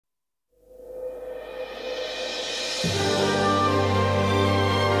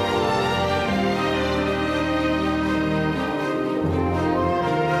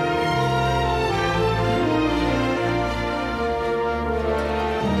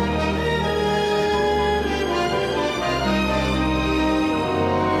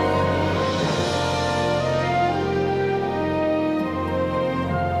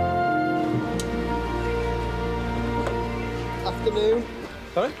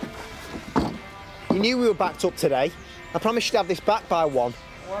Sorry? You knew we were backed up today. I promised you'd have this back by 1.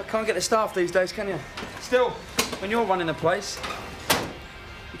 Well, I can't get the staff these days, can you? Still, when you're running a place,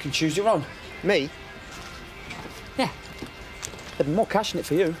 you can choose your own. Me? Yeah. There'd be more cash in it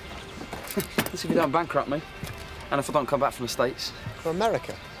for you. That's if you don't bankrupt me. And if I don't come back from the States. For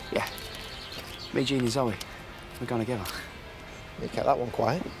America? Yeah. Me, Jean and Zoe. We're going together. You kept that one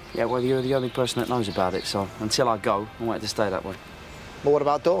quiet. Yeah, well, you're the only person that knows about it, so until I go, I want it to stay that way. But what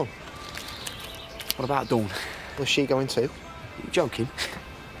about Dawn? What about Dawn? Was she going too? You're joking.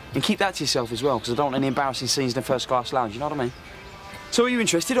 And keep that to yourself as well, because I don't want any embarrassing scenes in the first-class lounge, you know what I mean? So are you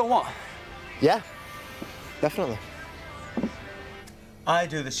interested or what? Yeah, definitely. I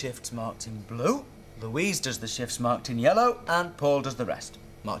do the shifts marked in blue, Louise does the shifts marked in yellow, and Paul does the rest,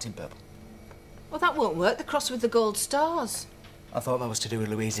 marked in purple. Well, that won't work. The cross with the gold stars. I thought that was to do with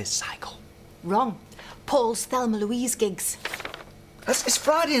Louise's cycle. Wrong. Paul's Thelma Louise gigs. It's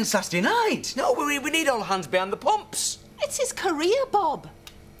Friday and Saturday night. No, we need all hands behind the pumps. It's his career, Bob.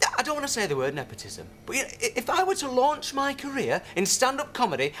 I don't want to say the word nepotism, but you know, if I were to launch my career in stand-up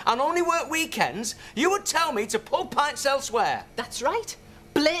comedy and only work weekends, you would tell me to pull pints elsewhere. That's right.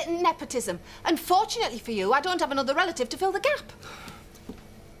 Blatant nepotism. Unfortunately for you, I don't have another relative to fill the gap.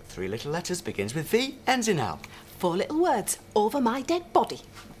 3 little letters, begins with V, ends in L. 4 little words, over my dead body.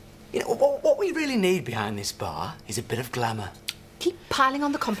 You know, what we really need behind this bar is a bit of glamour. Keep piling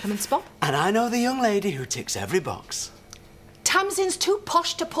on the compliments, Bob. And I know the young lady who ticks every box. Tamsin's too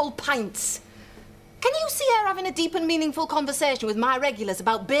posh to pull pints. Can you see her having a deep and meaningful conversation with my regulars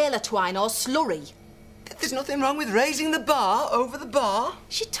about baler twine or slurry? There's nothing wrong with raising the bar over the bar.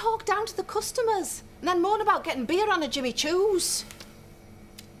 She'd talk down to the customers and then moan about getting beer on a Jimmy Choo's.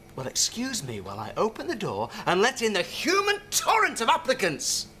 Well, excuse me while I open the door and let in the human torrent of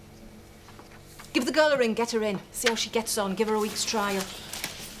applicants. Give the girl a ring, get her in. See how she gets on, give her a week's trial.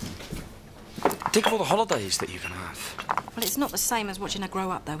 Think of all the holidays that you can have. Well, it's not the same as watching her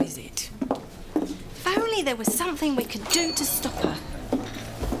grow up, though, is it? If only there was something we could do to stop her.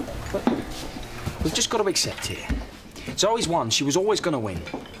 But we've just got to accept it. Zoe's won. She was always going to win.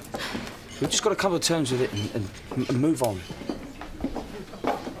 We've just got to come to terms with it and move on.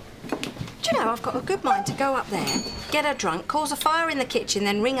 Do you know, I've got a good mind to go up there, get her drunk, cause a fire in the kitchen,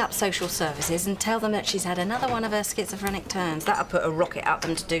 then ring up social services and tell them that she's had another one of her schizophrenic turns. That'll put a rocket up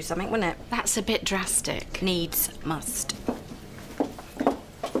them to do something, wouldn't it? That's a bit drastic. Needs must.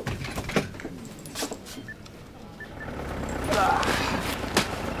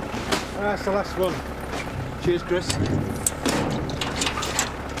 That's the last one. Cheers, Chris.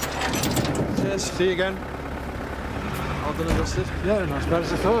 Cheers. See you again. All done and dusted? Yeah, not as bad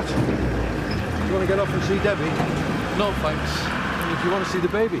as I thought. You want to get off and see Debbie? No, thanks. And if you want to see the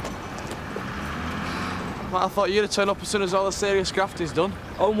baby? Well, I thought you'd have turned up as soon as all the serious grafting's done.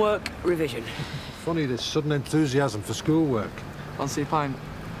 Homework, revision. Funny, this sudden enthusiasm for schoolwork. Fancy a pint?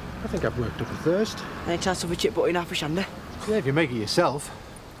 I think I've worked up a thirst. Any chance of a chip butting half a shandy? Yeah, if you make it yourself.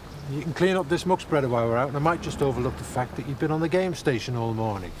 You can clean up this muck spreader while we're out, and I might just overlook the fact that you've been on the game station all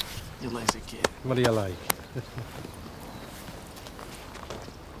morning. You lazy kid. What do you like?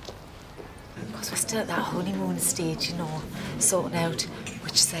 Because we're still at that honeymoon stage, you know, sorting out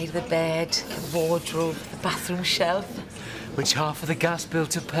which side of the bed, the wardrobe, the bathroom shelf. Which half of the gas bill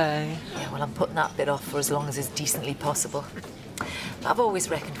to pay? Yeah, well, I'm putting that bit off for as long as it's decently possible. But I've always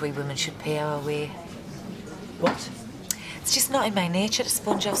reckoned we women should pay our way. What? It's just not in my nature to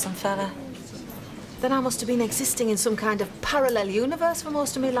sponge off some fella. Then I must have been existing in some kind of parallel universe for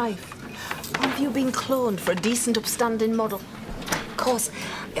most of my life. Or have you been cloned for a decent, upstanding model? Of course,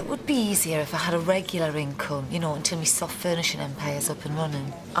 it would be easier if I had a regular income, you know, until my soft furnishing empire's up and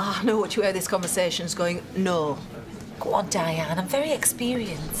running. I know what you hear this conversation's going, no. Go on, Diane, I'm very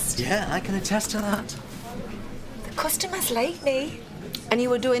experienced. Yeah, I can attest to that. The customers like me. And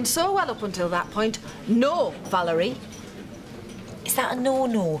you were doing so well up until that point. No, Valerie. Is that a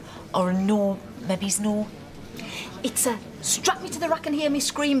no-no, or a no, maybe's no? It's a strap me to the rack and hear me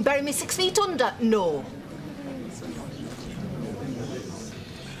scream, bury me 6 feet under, no.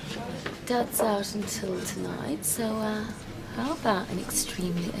 Dad's out until tonight, so how about an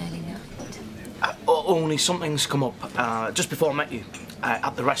extremely early night? Only something's come up just before I met you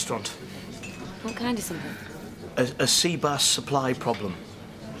at the restaurant. What kind of something? A sea bass supply problem.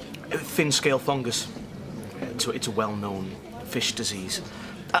 Thin scale fungus. It's a well-known fish disease.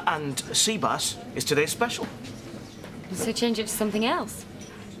 And sea bass is today's special. So change it to something else?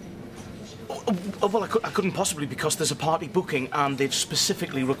 Well, I couldn't possibly because there's a party booking and they've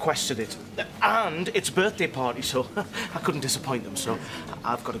specifically requested it. And it's a birthday party, so I couldn't disappoint them. So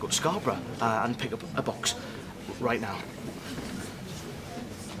I've got to go to Scarborough and pick up a box right now.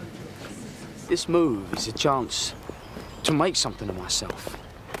 This move is a chance to make something of myself.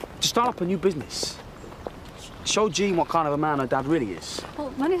 To start up a new business. Show Jean what kind of a man her dad really is.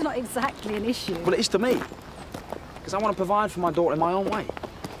 Well, money's not exactly an issue. Well, it is to me. Because I want to provide for my daughter in my own way.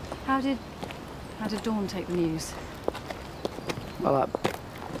 How did Dawn take the news? Well,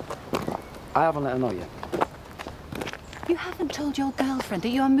 I haven't let her know yet. You haven't told your girlfriend that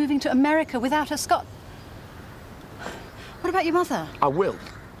you are moving to America without her Scot. What about your mother? I will.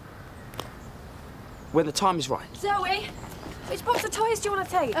 When the time is right. Zoe, which box of toys do you want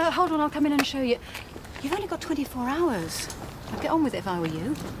to take? Hold on, I'll come in and show you. You've only got 24 hours. I'd get on with it if I were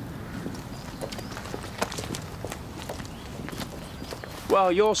you. Well,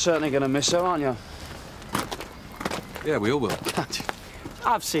 you're certainly going to miss her, aren't you? Yeah, we all will.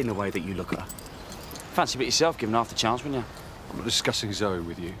 I've seen the way that you look at her. Fancy a bit yourself, given half the chance, wouldn't you? I'm not discussing Zoe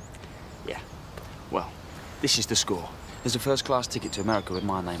with you. Yeah. Well, this is the score. There's a first-class ticket to America with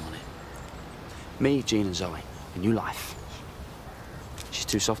my name on it. Me, Jean and Zoe. A new life. She's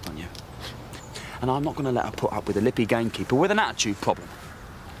too soft on you. And I'm not going to let her put up with a lippy gamekeeper with an attitude problem.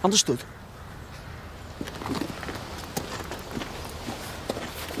 Understood?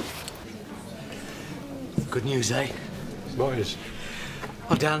 Good news, eh? What is?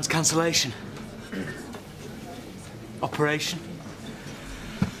 Oh, Dan's cancellation. Operation.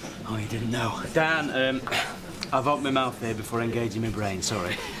 Oh, you didn't know. Dan, I've opened my mouth there before engaging my brain,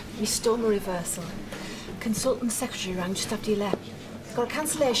 sorry. My stoma reversal. Consultant secretary rang just after you left. Got a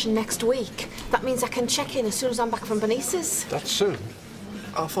cancellation next week. That means I can check in as soon as I'm back from Benice's. That soon?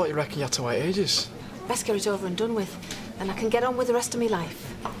 I thought you reckon you had to wait ages. Best get it over and done with, and I can get on with the rest of my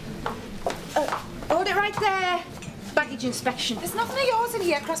life. Hold it right there. Baggage inspection. There's nothing of yours in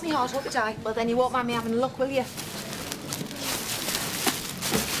here. Cross me heart, hope you die. Well, then you won't mind me having a look, will you?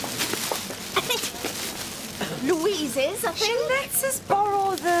 Louise's, I think. She lets us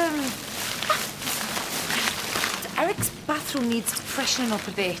borrow them. Eric's bathroom needs freshening up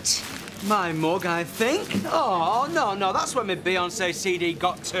a bit. My mug, I think. Oh, no, that's where my Beyonce CD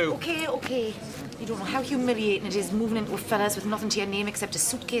got to. OK. You don't know how humiliating it is moving into a fella's with nothing to your name except a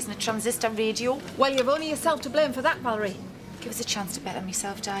suitcase and a transistor radio. Well, you've only yourself to blame for that, Valerie. Give us a chance to better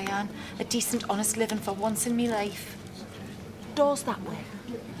myself, Diane. A decent, honest living for once in me life. Doors that way.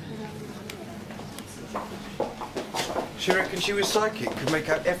 She reckoned she was psychic, could make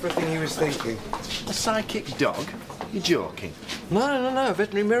out everything he was thinking. A psychic dog? You're joking. No,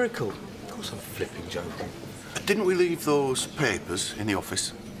 veterinary miracle. Of course I'm flipping joking. Didn't we leave those papers in the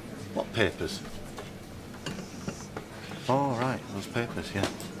office? What papers? Oh, right, those papers, yeah.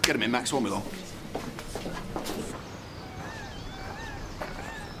 Get them in, Max, won't be long.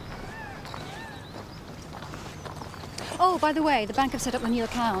 Oh, by the way, the bank have set up a new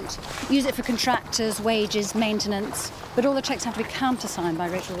account. Use it for contractors, wages, maintenance. But all the checks have to be countersigned by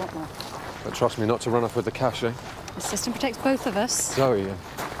Rachel Rottwell. But trust me not to run off with the cash, eh? The system protects both of us. Zoe,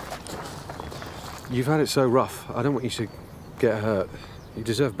 you've had it so rough. I don't want you to get hurt. You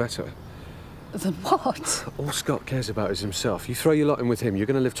deserve better. Than what? All Scott cares about is himself. You throw your lot in with him, you're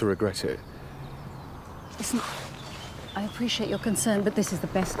going to live to regret it. Listen, I appreciate your concern, but this is the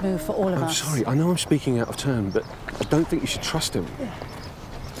best move for all of us. I'm sorry, I know I'm speaking out of turn, but I don't think you should trust him. Yeah.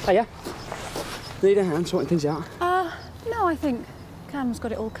 Hiya. Need a hand sorting things out? No, I think Cam's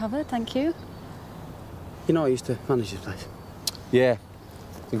got it all covered, thank you. You know I used to manage this place. Yeah.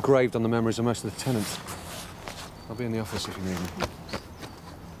 It's engraved on the memories of most of the tenants. I'll be in the office if you need me.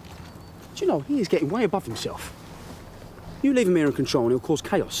 Do you know, he is getting way above himself. You leave him here in control and he'll cause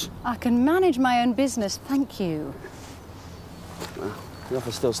chaos. I can manage my own business, thank you. Well, the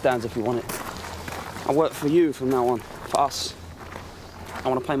offer still stands if you want it. I work for you from now on, for us. I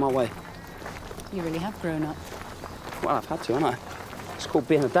want to play my way. You really have grown up. Well, I've had to, haven't I? It's called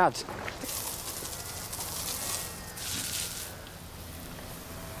being a dad.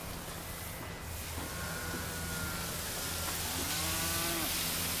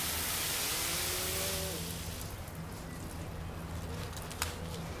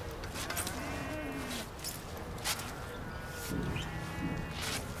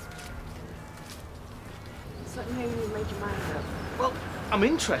 Well, I'm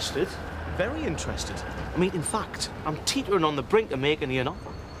interested. Very interested. I mean, in fact, I'm teetering on the brink of making you an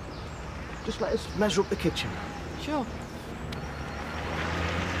offer. Just let us measure up the kitchen. Sure.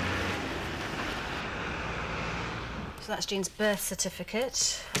 So that's Jean's birth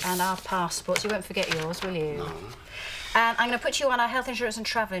certificate and our passports. You won't forget yours, will you? No. And I'm going to put you on our health insurance and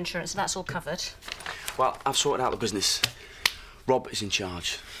travel insurance, and that's all covered. Well, I've sorted out the business. Rob is in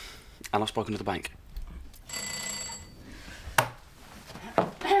charge. And I've spoken to the bank.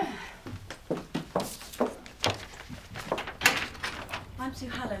 I'm Sue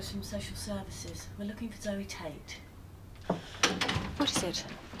Hallows from Social Services. We're looking for Zoe Tate. What is it?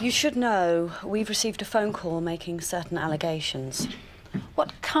 You should know we've received a phone call making certain allegations.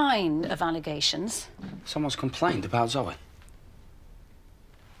 What kind of allegations? Someone's complained about Zoe.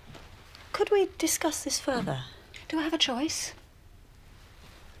 Could we discuss this further? Do I have a choice?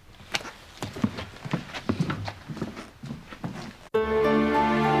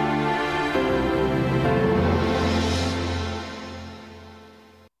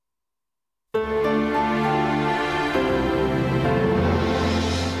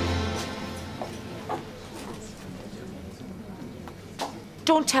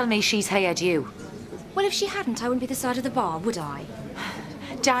 Don't tell me she's hired you. Well, if she hadn't, I wouldn't be the side of the bar, would I?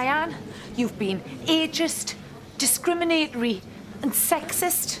 Diane, you've been ageist, discriminatory and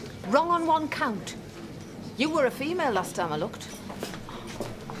sexist. Wrong on one count. You were a female last time I looked.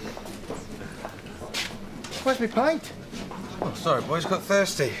 Where's my pint? Oh, sorry, boys, got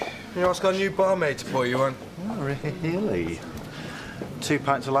thirsty. You ask our new barmaid to pour you one. Oh, really? 2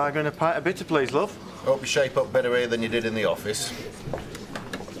 pints of lager and a pint of bitter, please, love. Hope you shape up better here than you did in the office.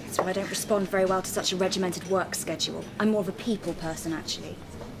 That's why I don't respond very well to such a regimented work schedule. I'm more of a people person, actually.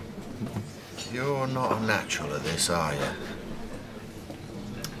 You're not a natural at this, are you?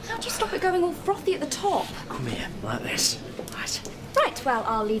 How do you stop it going all frothy at the top? Come here, like this. Right. Right, well,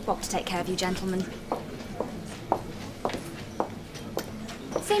 I'll leave Bob to take care of you, gentlemen.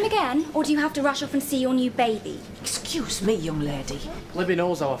 Same again, or do you have to rush off and see your new baby? Excuse me, young lady. Libby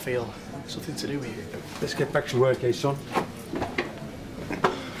knows how I feel. It's nothing to do with you. Let's get back to work, eh, son?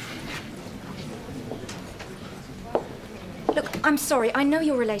 Look, I'm sorry, I know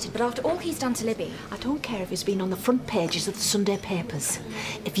you're related, but after all he's done to Libby... I don't care if he's been on the front pages of the Sunday papers.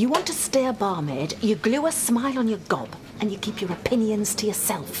 If you want to stay a barmaid, you glue a smile on your gob and you keep your opinions to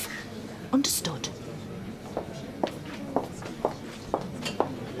yourself. Understood?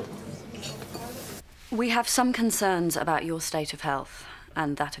 We have some concerns about your state of health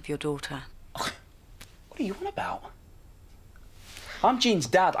and that of your daughter. What are you on about? I'm Jean's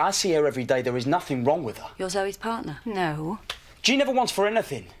dad. I see her every day. There is nothing wrong with her. You're Zoe's partner? No. Jean never wants for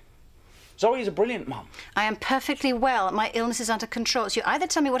anything. Zoe is a brilliant mum. I am perfectly well. My illness is under control. So you either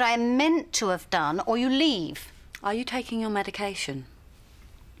tell me what I am meant to have done or you leave. Are you taking your medication?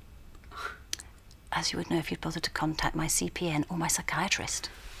 As you would know if you'd bothered to contact my CPN or my psychiatrist.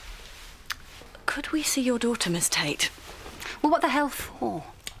 Could we see your daughter, Miss Tate? Well, what the hell for?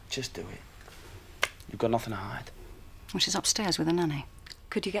 Just do it. You've got nothing to hide. Well, she's upstairs with a nanny.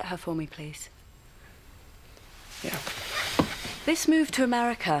 Could you get her for me, please? Yeah. This move to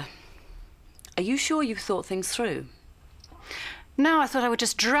America, are you sure you've thought things through? No, I thought I would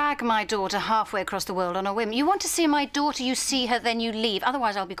just drag my daughter halfway across the world on a whim. You want to see my daughter, you see her, then you leave.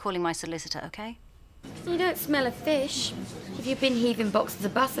 Otherwise, I'll be calling my solicitor, OK? You don't smell of fish. If you've been heaving boxes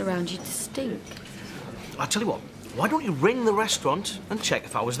of bass around, you'd stink. I'll tell you what, why don't you ring the restaurant and check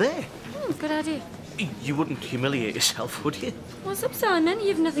if I was there? Good idea. You wouldn't humiliate yourself, would you? What's up, Simon?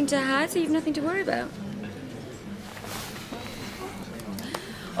 You've nothing to hide, so you've nothing to worry about.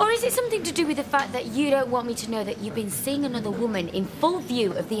 Or is it something to do with the fact that you don't want me to know that you've been seeing another woman in full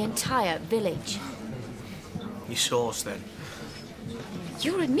view of the entire village? Your source, then.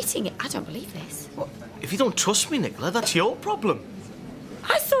 You're admitting it. I don't believe this. What? If you don't trust me, Nicola, that's your problem.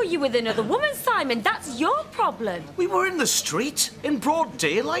 I saw you with another woman, Simon. That's your problem. We were in the street, in broad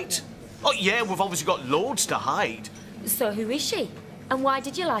daylight. Oh, yeah, we've obviously got loads to hide. So who is she? And why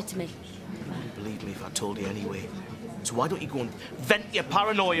did you lie to me? You wouldn't believe me if I told you anyway. So why don't you go and vent your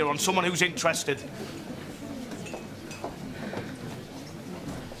paranoia on someone who's interested?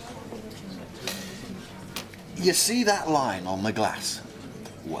 You see that line on the glass?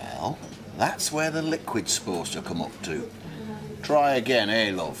 Well, that's where the liquid's supposed to come up to. Try again,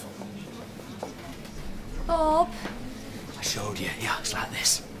 eh, love? Bob. I showed you. Yeah, it's like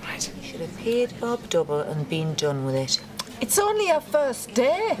this. Right. Should have paid Bob double and been done with it. It's only our first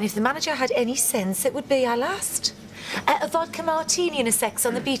day. And if the manager had any sense, it would be our last. A vodka martini and a sex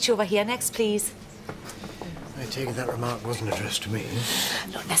on the beach over here. Next, please. I take it that remark wasn't addressed to me.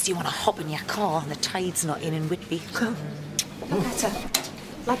 Not unless you want to hop in your car and the tide's not in Whitby. Better.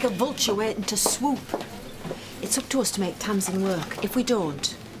 Like a vulture waiting to swoop. It's up to us to make Tamsin work. If we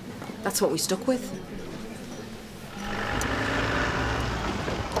don't, that's what we stuck with.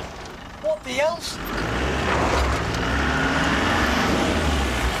 What the else?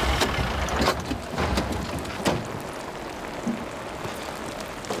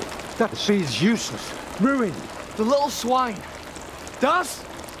 That sea's useless. Ruined. The little swine. Does?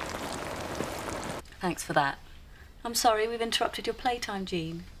 Thanks for that. I'm sorry we've interrupted your playtime,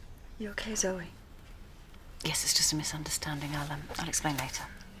 Jean. You okay, Zoe? Yes, it's just a misunderstanding. I'll explain later.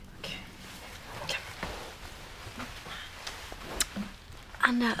 Okay.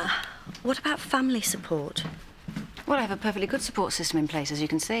 And what about family support? Well, I have a perfectly good support system in place, as you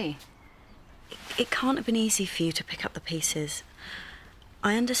can see. It can't have been easy for you to pick up the pieces.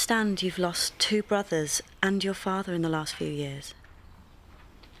 I understand you've lost 2 brothers and your father in the last few years.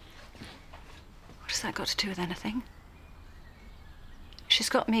 What has that got to do with anything? She's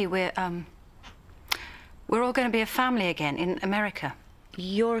got me. We're all going to be a family again in America.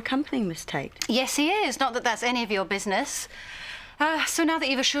 You're accompanying Miss Tate? Yes, he is. Not that that's any of your business. So now that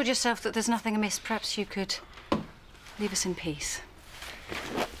you've assured yourself that there's nothing amiss, perhaps you could leave us in peace.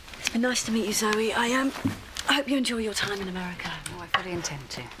 It's been nice to meet you, Zoe. I hope you enjoy your time in America. Oh, I fully intend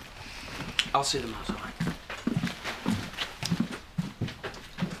to. I'll see them outside.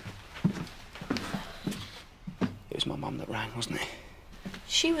 It was my mum that rang, wasn't it?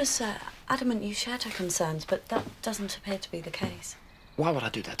 She was adamant you shared her concerns, but that doesn't appear to be the case. Why would I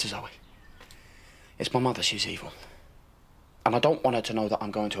do that to Zoe? It's my mother, she's evil. And I don't want her to know that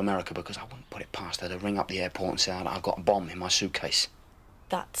I'm going to America because I wouldn't put it past her to ring up the airport and say that I've got a bomb in my suitcase.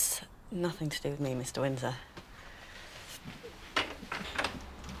 That's nothing to do with me, Mr. Windsor.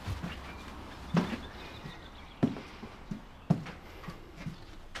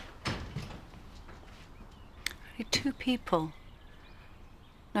 Only 2 people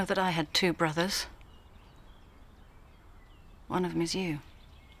know that I had 2 brothers. One of them is you.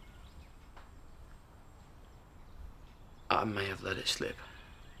 I may have let it slip.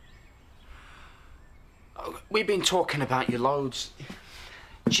 Oh, we've been talking about you loads.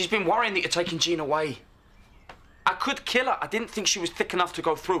 She's been worrying that you're taking Jean away. I could kill her. I didn't think she was thick enough to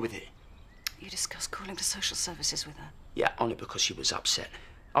go through with it. You discussed calling to social services with her? Yeah, only because she was upset.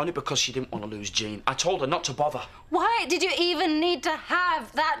 Only because she didn't want to lose Jean. I told her not to bother. Why did you even need to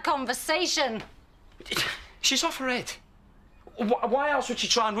have that conversation? She's off her head. Why else would she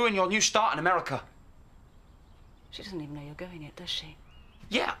try and ruin your new start in America? She doesn't even know you're going yet, does she?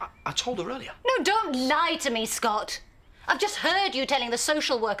 Yeah, I told her earlier. No, don't lie to me, Scott. I've just heard you telling the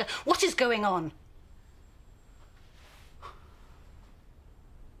social worker what is going on. I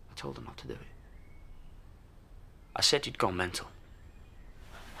told her not to do it. I said you'd gone mental.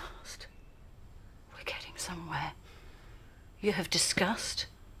 We're getting somewhere. You have discussed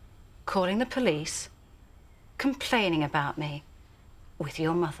calling the police, complaining about me with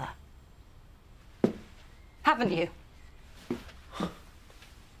your mother. Haven't you?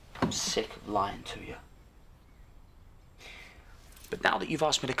 I'm sick of lying to you. But now that you've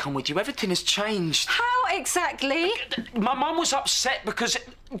asked me to come with you, everything has changed. How exactly? My mum was upset because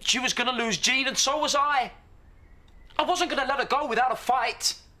she was going to lose Jean, and so was I. I wasn't going to let her go without a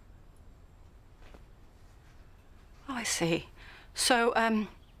fight. Oh, I see. So,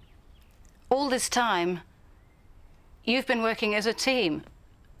 all this time, you've been working as a team.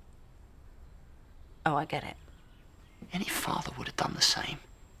 Oh, I get it. Any father would have done the same.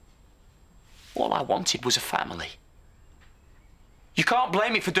 All I wanted was a family. You can't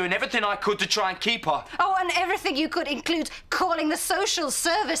blame me for doing everything I could to try and keep her. Oh, and everything you could include calling the social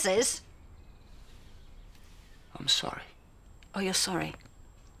services. I'm sorry. Oh, you're sorry.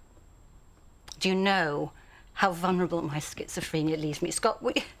 Do you know how vulnerable my schizophrenia leaves me, Scott?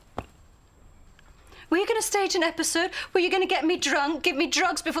 Were you going to stage an episode? Were you going to get me drunk, give me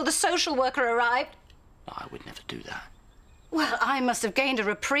drugs before the social worker arrived? No, I would never do that. Well, I must have gained a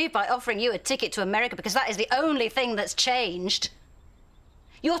reprieve by offering you a ticket to America because that is the only thing that's changed.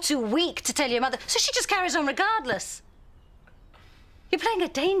 You're too weak to tell your mother, so she just carries on regardless. You're playing a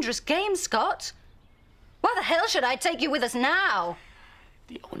dangerous game, Scott. Why the hell should I take you with us now?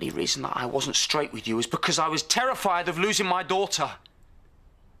 The only reason that I wasn't straight with you is because I was terrified of losing my daughter.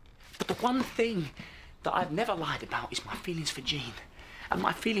 But the one thing that I've never lied about is my feelings for Jean and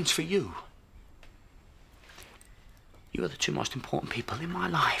my feelings for you. You are the 2 most important people in my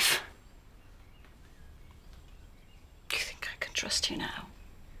life. Do you think I can trust you now?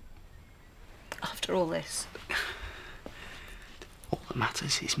 After all this? All that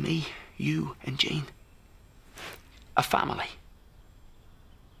matters is me, you and Jean. A family.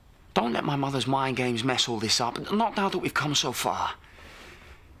 Don't let my mother's mind games mess all this up. Not now that we've come so far.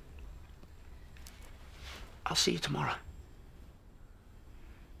 I'll see you tomorrow.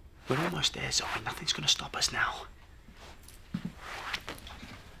 We're almost there, Zoe. Nothing's going to stop us now.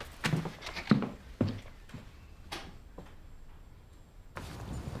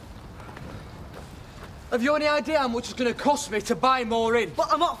 Have you any idea how much it's going to cost me to buy more in?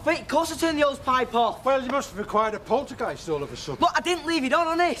 But I'm not fit. Of course I turned the hose pipe off. Well, you must have acquired a poltergeist all of a sudden. Look, I didn't leave it on,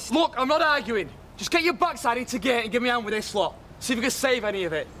 honest. Look, I'm not arguing. Just get your backside into gear and give me a hand with this lot. See if we can save any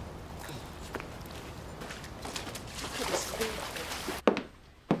of it.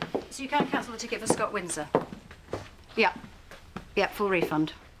 So you can't cancel the ticket for Scott Windsor? Yeah. Yeah, full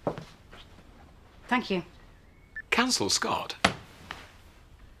refund. Thank you. Cancel Scott?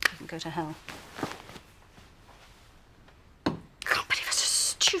 You can go to hell. I can't believe it's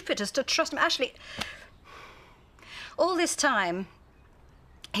so stupid as to trust him. Ashley, all this time,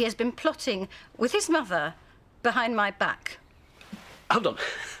 he has been plotting with his mother behind my back. Hold on.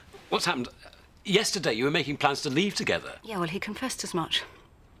 What's happened? Yesterday you were making plans to leave together. Yeah, well, he confessed as much.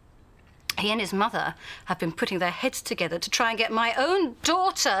 He and his mother have been putting their heads together to try and get my own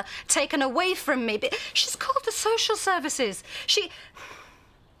daughter taken away from me. But she's called the social services. She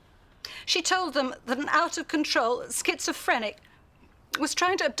told them that an out-of-control schizophrenic was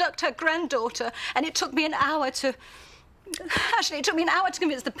trying to abduct her granddaughter, and it took me an hour to... Actually, it took me an hour to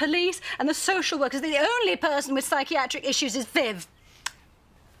convince the police and the social workers that the only person with psychiatric issues is Viv.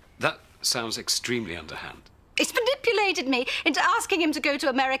 That sounds extremely underhand. It's manipulated me into asking him to go to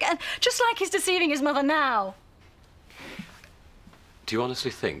America, and just like he's deceiving his mother now. Do you honestly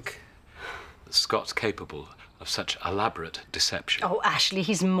think that Scott's capable of such elaborate deception? Oh, Ashley,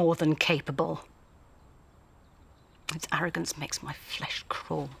 he's more than capable. His arrogance makes my flesh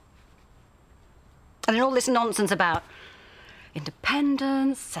crawl. And then all this nonsense about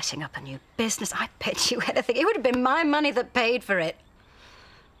independence, setting up a new business. I bet you anything. It would have been my money that paid for it.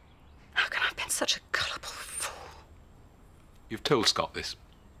 How can I have been such a gullible fool? You've told Scott this?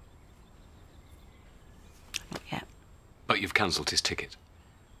 Not yet. But you've cancelled his ticket?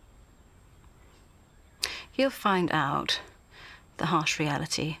 He'll find out the harsh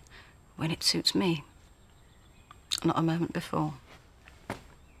reality when it suits me. Not a moment before.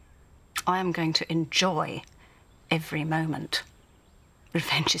 I am going to enjoy every moment.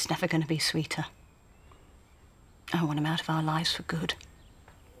 Revenge is never going to be sweeter. I want him out of our lives for good.